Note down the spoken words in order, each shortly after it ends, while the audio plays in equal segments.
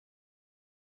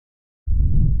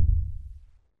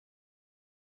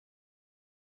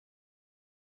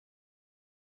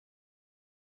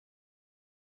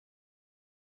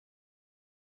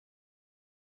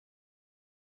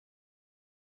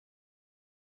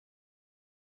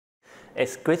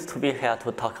It's great to be here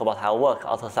to talk about our work,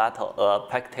 Autothrottle, a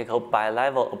practical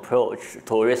bi-level approach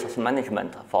to resource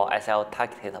management for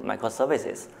SLO-Targeted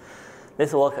microservices.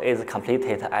 This work is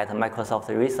completed at Microsoft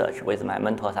Research with my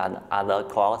mentors and other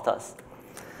co-authors.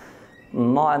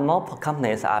 More and more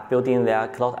companies are building their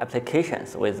cloud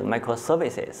applications with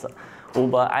microservices.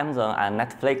 Uber, Amazon, and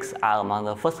Netflix are among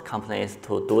the first companies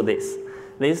to do this.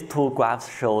 These two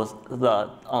graphs show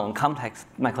the complex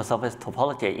microservice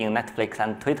topology in Netflix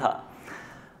and Twitter.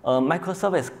 A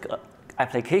microservice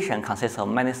application consists of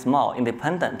many small,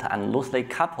 independent, and loosely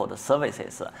coupled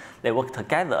services. They work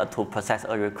together to process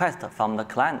a request from the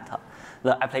client.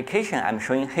 The application I'm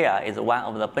showing here is one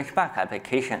of the benchmark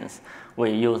applications we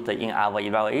used in our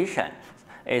evaluation.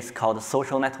 It's called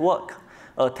social network.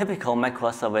 A typical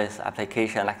microservice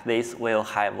application like this will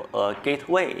have a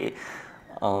gateway,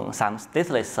 some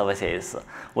stateless services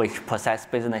which process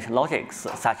business logics,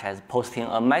 such as posting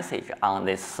a message on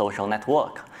this social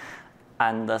network,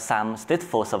 and some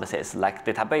stateful services like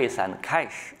database and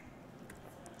cache.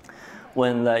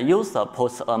 When the user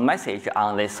posts a message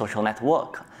on this social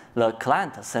network, the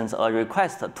client sends a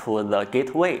request to the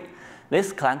gateway.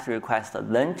 This client request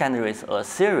then generates a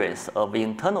series of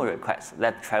internal requests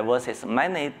that traverses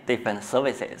many different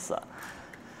services.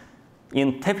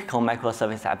 In typical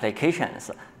microservice applications,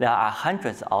 there are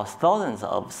hundreds or thousands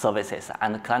of services,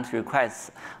 and client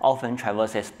requests often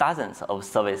traverses dozens of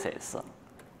services.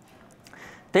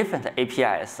 Different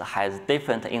APIs has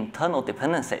different internal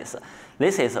dependencies.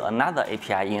 This is another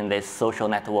API in this social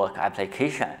network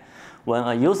application. When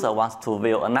a user wants to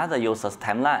view another user's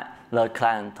timeline, the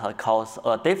client calls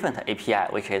a different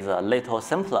API, which is a little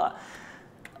simpler.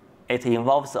 It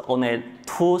involves only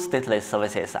 2 stateless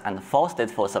services and 4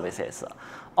 stateful services.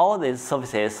 All these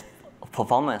services'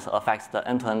 performance affects the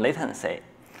end-to-end latency.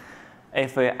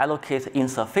 If we allocate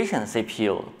insufficient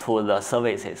CPU to the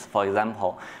services, for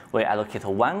example, we allocate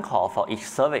 1 core for each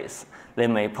service, they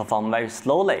may perform very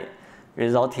slowly,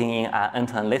 resulting in an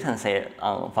end-to-end latency,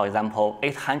 for example,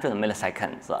 800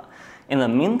 milliseconds. In the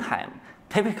meantime,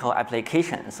 typical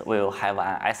applications will have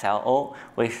an SLO,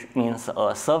 which means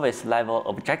a service level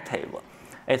objective.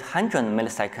 800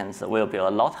 milliseconds will be a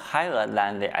lot higher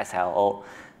than the SLO.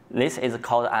 This is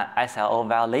called an SLO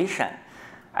violation.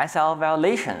 SLO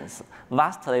violations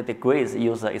vastly degrade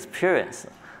user experience.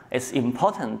 It's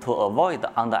important to avoid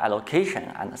under-allocation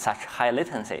and such high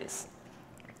latencies.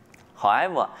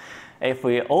 However, if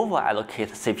we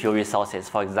over-allocate CPU resources,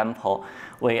 for example,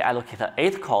 we allocate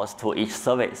 8 cores to each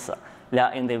service,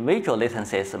 their individual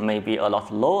latencies may be a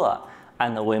lot lower,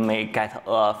 and we may get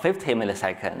 50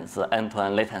 milliseconds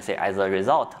end-to-end latency as a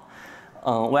result.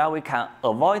 Where we can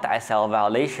avoid SLO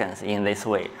violations in this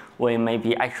way, we may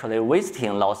be actually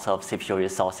wasting lots of CPU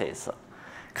resources.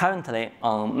 Currently,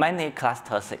 many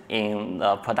clusters in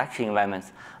the production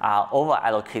environments are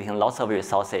over-allocating lots of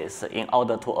resources in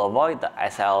order to avoid the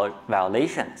SLO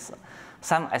violations.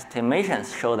 Some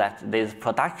estimations show that these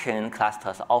production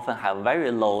clusters often have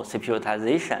very low CPU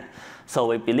utilization, so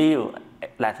we believe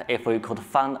that if we could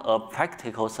find a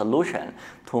practical solution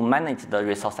to manage the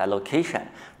resource allocation,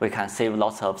 we can save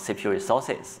lots of CPU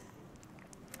resources.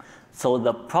 So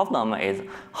the problem is,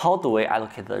 how do we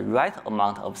allocate the right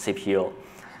amount of CPU?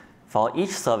 For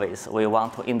each service, we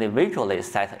want to individually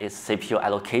set its CPU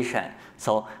allocation,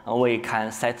 so we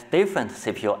can set different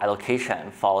CPU allocation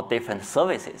for different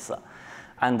services.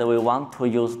 And we want to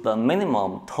use the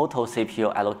minimum total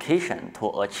CPU allocation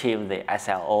to achieve the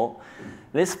SLO.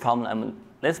 This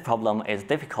problem is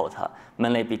difficult,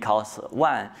 mainly because,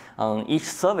 one, each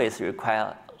service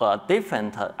requires a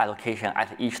different allocation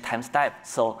at each time step,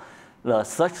 so the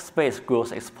search space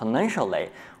grows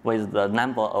exponentially with the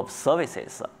number of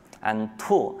services. And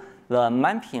 2, the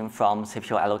mapping from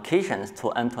CPU allocations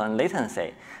to end-to-end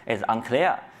latency is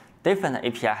unclear. Different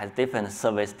API has different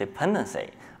service dependency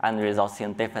and results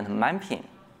in different mapping.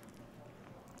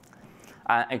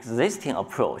 An existing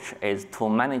approach is to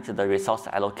manage the resource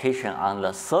allocation on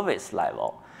the service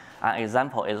level. An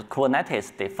example is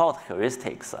Kubernetes default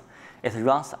heuristics. It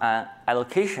runs an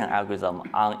allocation algorithm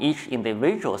on each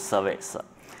individual service.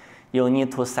 You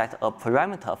need to set a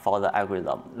parameter for the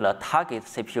algorithm, the target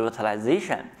CPU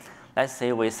utilization. Let's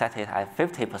say we set it at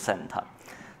 50%.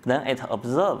 Then it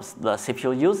observes the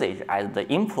CPU usage as the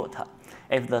input.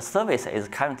 If the service is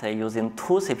currently using 2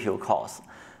 CPU cores,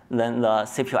 then the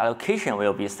CPU allocation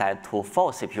will be set to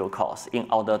 4 CPU cores in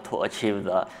order to achieve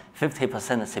the 50%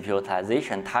 CPU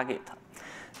utilization target.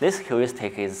 This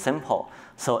heuristic is simple,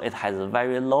 so it has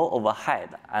very low overhead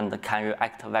and can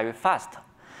react very fast.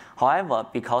 However,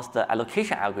 because the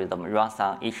allocation algorithm runs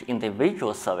on each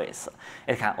individual service,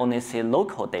 it can only see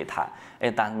local data.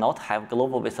 It does not have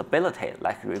global visibility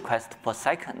like requests per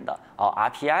second or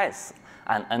RPIs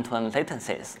and end-to-end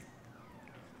latencies.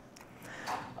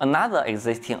 Another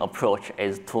existing approach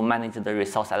is to manage the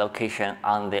resource allocation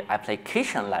on the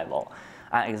application level.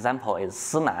 An example is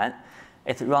Sinan.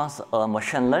 It runs a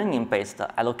machine learning-based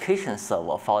allocation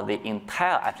server for the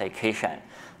entire application.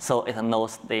 So it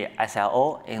knows the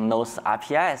SLO, it knows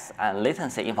RPIs and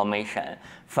latency information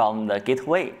from the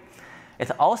gateway.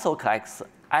 It also collects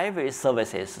every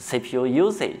service's CPU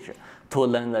usage to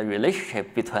learn the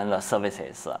relationship between the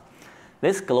services.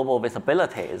 This global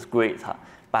visibility is great,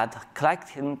 but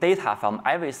collecting data from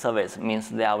every service means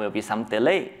there will be some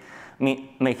delay,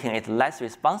 making it less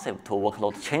responsive to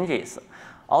workload changes.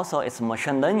 Also, its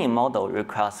machine learning model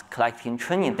requires collecting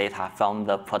training data from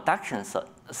the production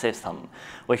system,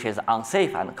 which is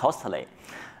unsafe and costly.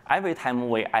 Every time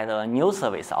we add a new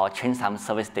service or change some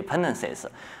service dependencies,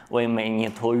 we may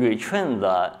need to retrain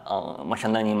the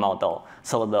machine learning model,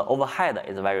 so the overhead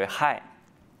is very high.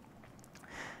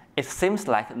 It seems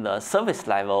like the service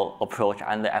level approach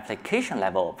and the application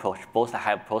level approach both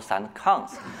have pros and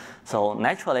cons. So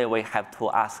naturally, we have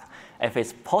to ask if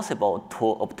it's possible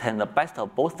to obtain the best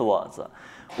of both worlds.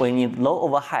 We need low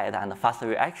overhead and fast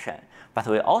reaction, but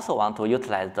we also want to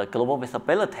utilize the global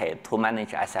visibility to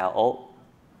manage SLO.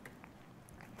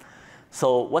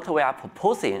 So what we are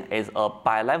proposing is a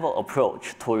bi-level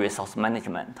approach to resource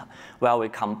management, where we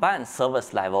combine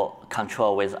service level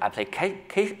control with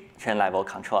application level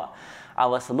control.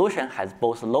 Our solution has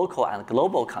both local and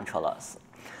global controllers.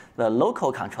 The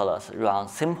local controllers run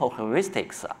simple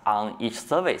heuristics on each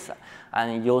service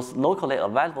and use locally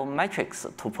available metrics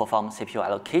to perform CPU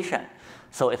allocation,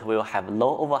 so it will have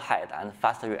low overhead and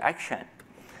fast reaction.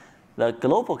 The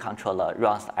global controller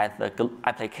runs at the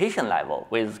application level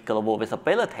with global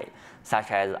visibility,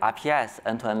 such as RPIs,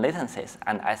 end-to-end latencies,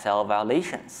 and SL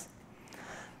violations.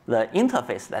 The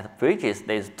interface that bridges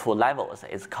these two levels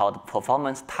is called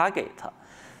performance target.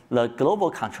 The global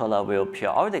controller will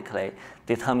periodically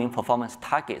determine performance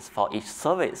targets for each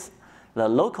service. The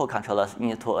local controllers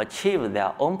need to achieve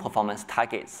their own performance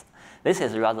targets. This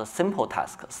is a rather simple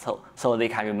task, so they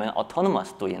can remain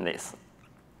autonomous doing this.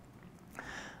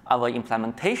 Our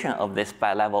implementation of this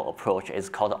bi-level approach is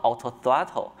called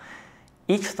Autothrottle.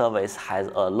 Each service has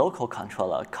a local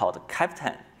controller called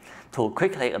captain to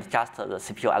quickly adjust the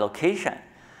CPU allocation.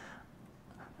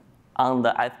 On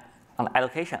the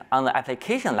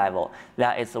application level,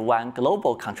 there is one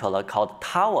global controller called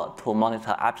tower to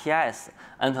monitor RPIs,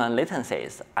 end-to-end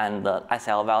latencies, and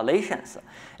SL violations.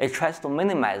 It tries to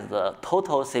minimize the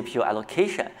total CPU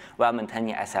allocation while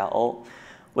maintaining SLO.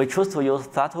 We choose to use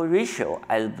throttle ratio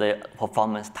as the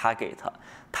performance target.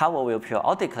 Tower will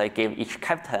periodically give each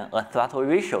captain a throttle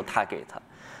ratio target.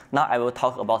 Now I will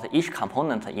talk about each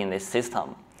component in this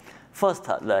system. First,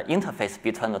 the interface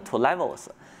between the two levels.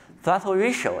 Throttle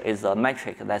ratio is a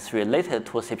metric that's related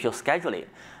to CPU scheduling.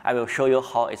 I will show you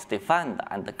how it's defined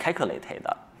and calculated.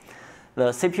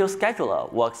 The CPU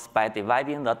scheduler works by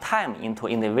dividing the time into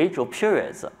individual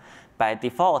periods. By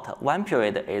default, one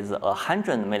period is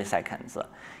 100 milliseconds.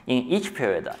 In each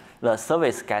period, the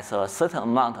service gets a certain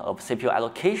amount of CPU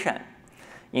allocation.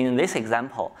 In this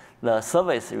example, the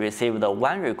service received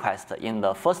one request in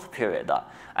the first period,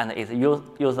 and it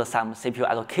used some CPU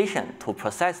allocation to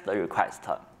process the request.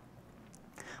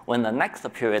 When the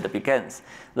next period begins,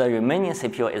 the remaining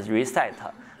CPU is reset.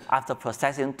 After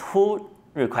processing two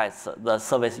requests, the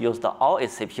service used all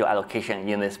its CPU allocation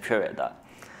in this period.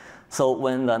 So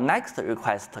when the next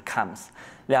request comes,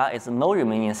 there is no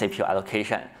remaining CPU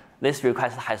allocation. This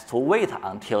request has to wait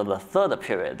until the third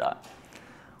period.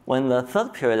 When the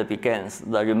third period begins,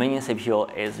 the remaining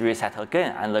CPU is reset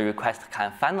again, and the request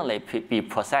can finally be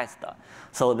processed.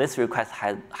 So this request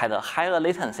had a higher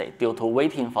latency due to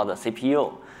waiting for the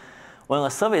CPU. When a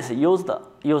service used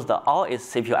all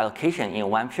its CPU allocation in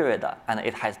one period, and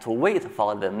it has to wait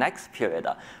for the next period,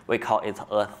 we call it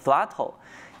a throttle.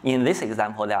 In this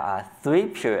example, there are 3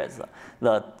 periods.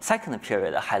 The second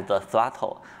period has the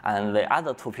throttle, and the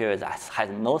other 2 periods has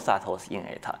no throttles in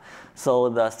it. So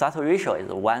the throttle ratio is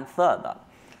 1/3.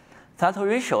 Throttle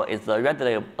ratio is the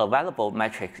readily available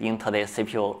metric in today's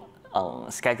CPU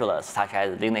schedulers, such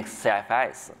as Linux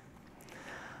CFS.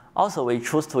 Also, we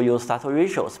choose to use throttle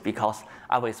ratios because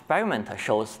our experiment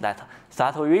shows that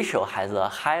throttle ratio has a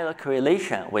higher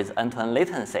correlation with end-to-end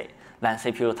latency than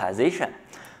CPU utilization.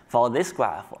 For this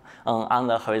graph, on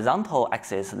the horizontal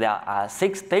axis, there are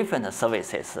 6 different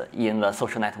services in the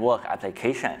social network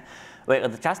application. We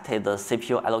adjusted the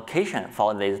CPU allocation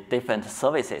for these different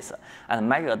services and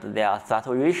measured their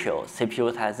throttle ratio, CPU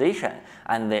utilization,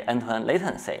 and the end-to-end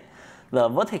latency. The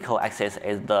vertical axis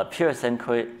is the Pearson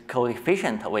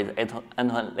coefficient with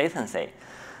end-to-end latency.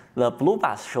 The blue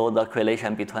bars show the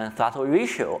correlation between throttle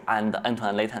ratio and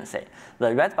end-to-end latency.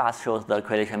 The red bars shows the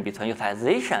correlation between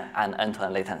utilization and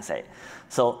end-to-end latency.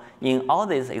 So in all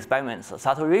these experiments,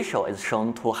 throttle ratio is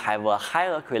shown to have a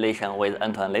higher correlation with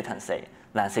end-to-end latency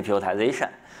than CPU utilization.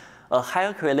 A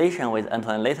higher correlation with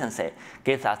end-to-end latency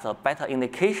gives us a better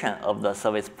indication of the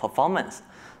service performance.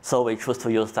 So we choose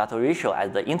to use throttle ratio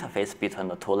as the interface between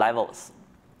the two levels.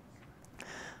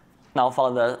 Now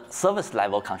for the service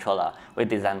level controller, we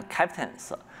designed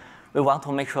captains. We want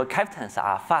to make sure captains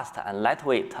are fast and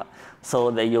lightweight,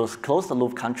 so they use closed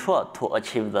loop control to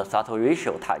achieve the throttle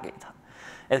ratio target.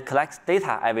 It collects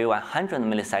data every 100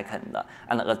 milliseconds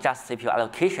and adjusts CPU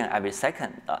allocation every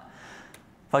second.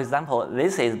 For example,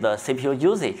 this is the CPU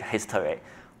usage history.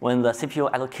 When the CPU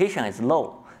allocation is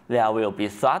low, there will be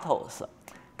throttles.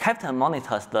 Captain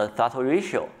monitors the throttle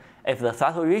ratio. If the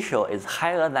throttle ratio is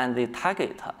higher than the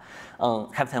target,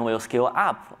 Captain will scale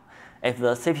up. If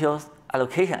the CPU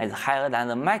allocation is higher than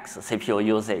the max CPU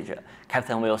usage,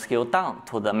 Captain will scale down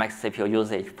to the max CPU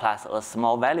usage plus a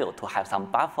small value to have some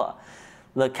buffer.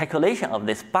 The calculation of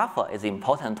this buffer is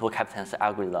important to Captain's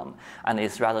algorithm, and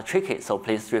it's rather tricky, so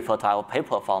please refer to our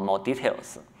paper for more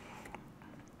details.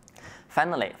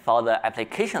 Finally, for the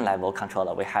application level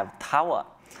controller, we have Tower.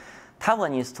 Tower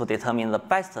needs to determine the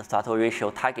best throttle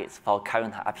ratio targets for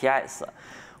current APIs.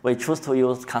 We choose to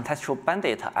use contextual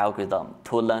bandit algorithm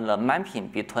to learn the mapping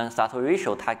between throttle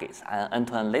ratio targets and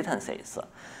end-to-end latencies.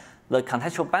 The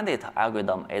contextual bandit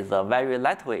algorithm is a very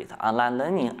lightweight online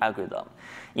learning algorithm.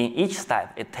 In each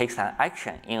step, it takes an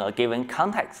action in a given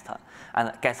context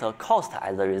and gets a cost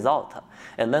as a result.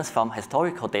 It learns from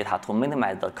historical data to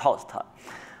minimize the cost.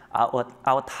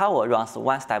 Our tower runs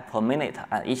one step per minute,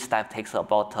 and each step takes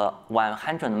about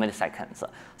 100 milliseconds,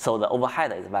 so the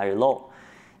overhead is very low.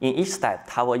 In each step,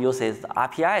 tower uses the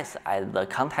RPIs as the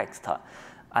context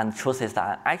and chooses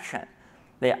an action.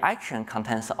 The action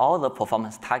contains all the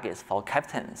performance targets for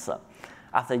captains.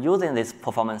 After using these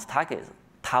performance targets,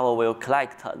 tower will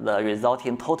collect the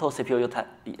resulting total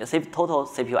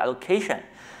CPU allocation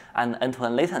and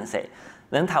end-to-end latency.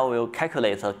 Then tower will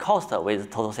calculate the cost with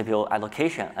total CPU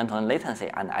allocation, end-to-end latency,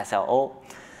 and SLO.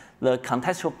 The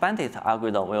contextual bandit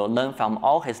algorithm will learn from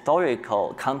all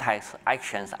historical context,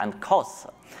 actions, and costs.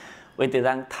 We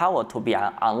designed Tower to be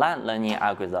an online learning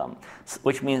algorithm,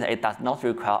 which means it does not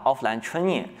require offline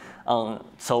training.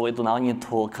 So we do not need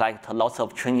to collect lots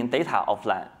of training data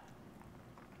offline.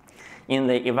 In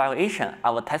the evaluation,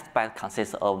 our testbed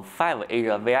consists of 5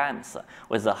 Azure VMs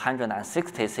with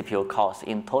 160 CPU cores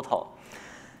in total.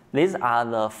 These are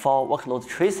the 4 workload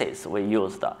traces we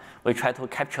used. We try to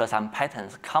capture some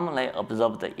patterns commonly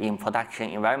observed in production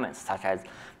environments, such as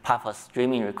Papa's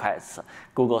streaming requests,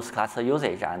 Google's cluster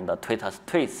usage, and Twitter's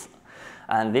tweets.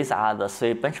 And these are the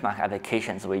 3 benchmark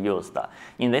applications we used.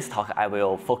 In this talk, I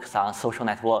will focus on social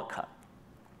network.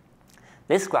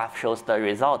 This graph shows the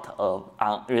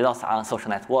results on social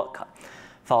network.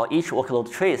 For each workload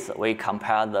trace, we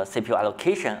compare the CPU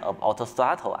allocation of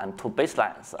Autothrottle and 2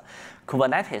 baselines,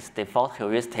 Kubernetes default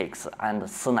heuristics, and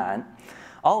SLO.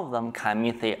 All of them can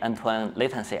meet the end-to-end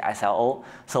latency SLO,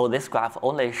 so this graph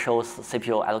only shows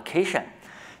CPU allocation.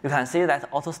 You can see that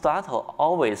Autothrottle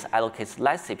always allocates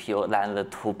less CPU than the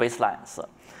 2 baselines.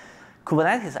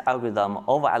 Kubernetes algorithm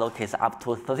overallocates up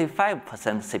to 35%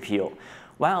 CPU.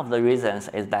 One of the reasons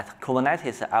is that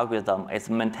Kubernetes algorithm is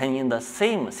maintaining the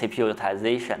same CPU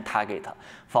utilization target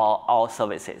for all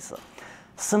services.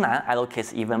 SLO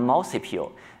allocates even more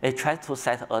CPU. It tries to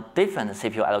set a different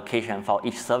CPU allocation for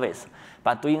each service,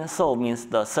 but doing so means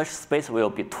the search space will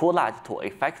be too large to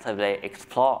effectively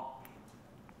explore.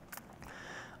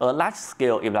 A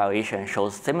large-scale evaluation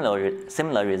shows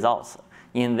similar results.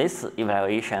 In this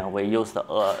evaluation, we used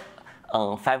a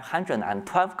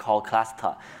 512-core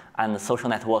cluster and social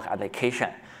network application.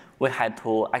 We had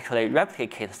to actually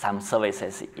replicate some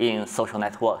services in social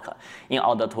network in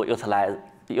order to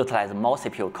utilize more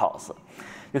CPU cores.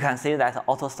 You can see that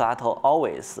Autothrottle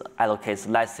always allocates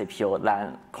less CPU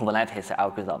than Kubernetes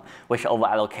algorithm, which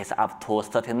overallocates up to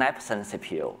 39%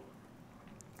 CPU.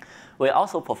 We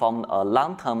also performed a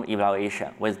long-term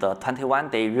evaluation with the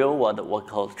 21-day real-world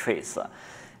workload trace.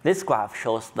 This graph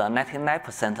shows the 99%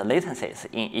 latencies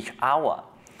in each hour.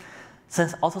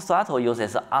 Since Autothrottle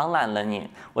uses online learning,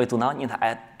 we do not need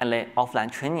any offline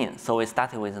training, so we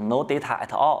started with no data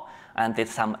at all and did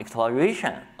some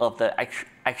exploration of the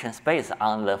action space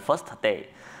on the first day.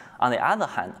 On the other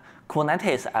hand,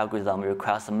 Kubernetes algorithm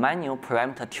requires manual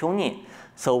parameter tuning,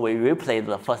 so we replay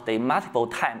the first day multiple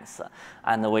times,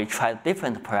 and we try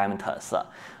different parameters.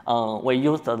 We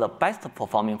use the best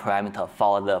performing parameter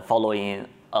for the following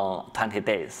 20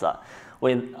 days.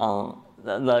 With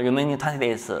the remaining 20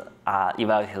 days are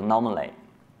evaluated normally.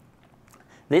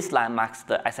 This line marks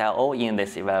the SLO in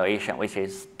this evaluation, which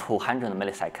is 200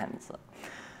 milliseconds.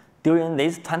 During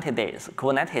these 20 days,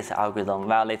 Kubernetes algorithm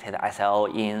violated SLO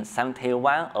in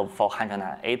 71 of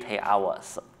 480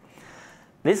 hours.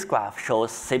 This graph shows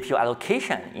CPU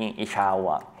allocation in each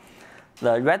hour.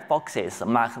 The red boxes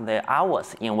mark the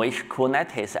hours in which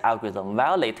Kubernetes algorithm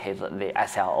violated the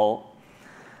SLO.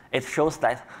 It shows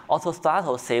that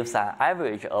Autothrottle saves an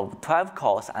average of 12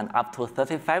 cores and up to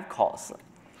 35 cores.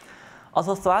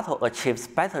 Autothrottle achieves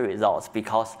better results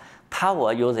because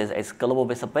Tower uses its global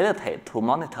visibility to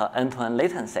monitor end-to-end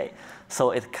latency,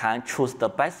 so it can choose the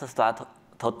best throttle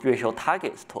ratio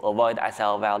targets to avoid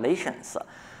SLO violations.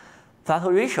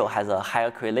 Throttle ratio has a higher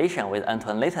correlation with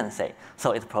end-to-end latency,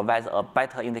 so it provides a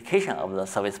better indication of the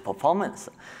service performance.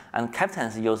 And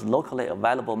captains use locally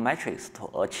available metrics to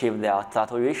achieve their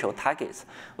throttle ratio targets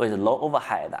with low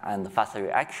overhead and faster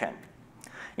reaction.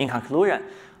 In conclusion,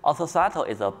 Autothrottle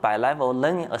is a bi-level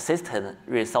learning-assisted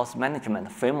resource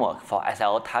management framework for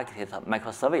SLO-targeted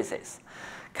microservices.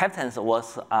 Captains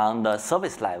works on the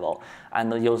service level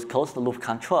and use closed-loop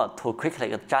control to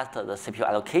quickly adjust the CPU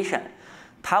allocation.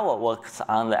 Tower works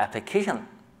on the application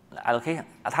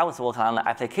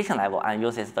level and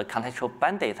uses the contextual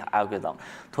bandit algorithm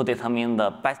to determine the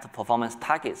best performance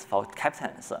targets for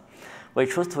captains. We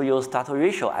choose to use throttle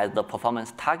ratio as the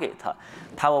performance target.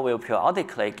 Tower will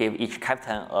periodically give each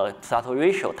captain a throttle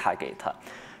ratio target.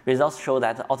 Results show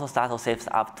that Autothrottle saves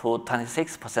up to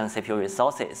 26% CPU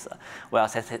resources while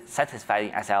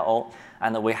satisfying SLO,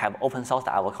 and we have open sourced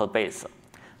our code base.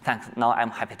 Thanks. Now I'm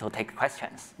happy to take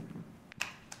questions.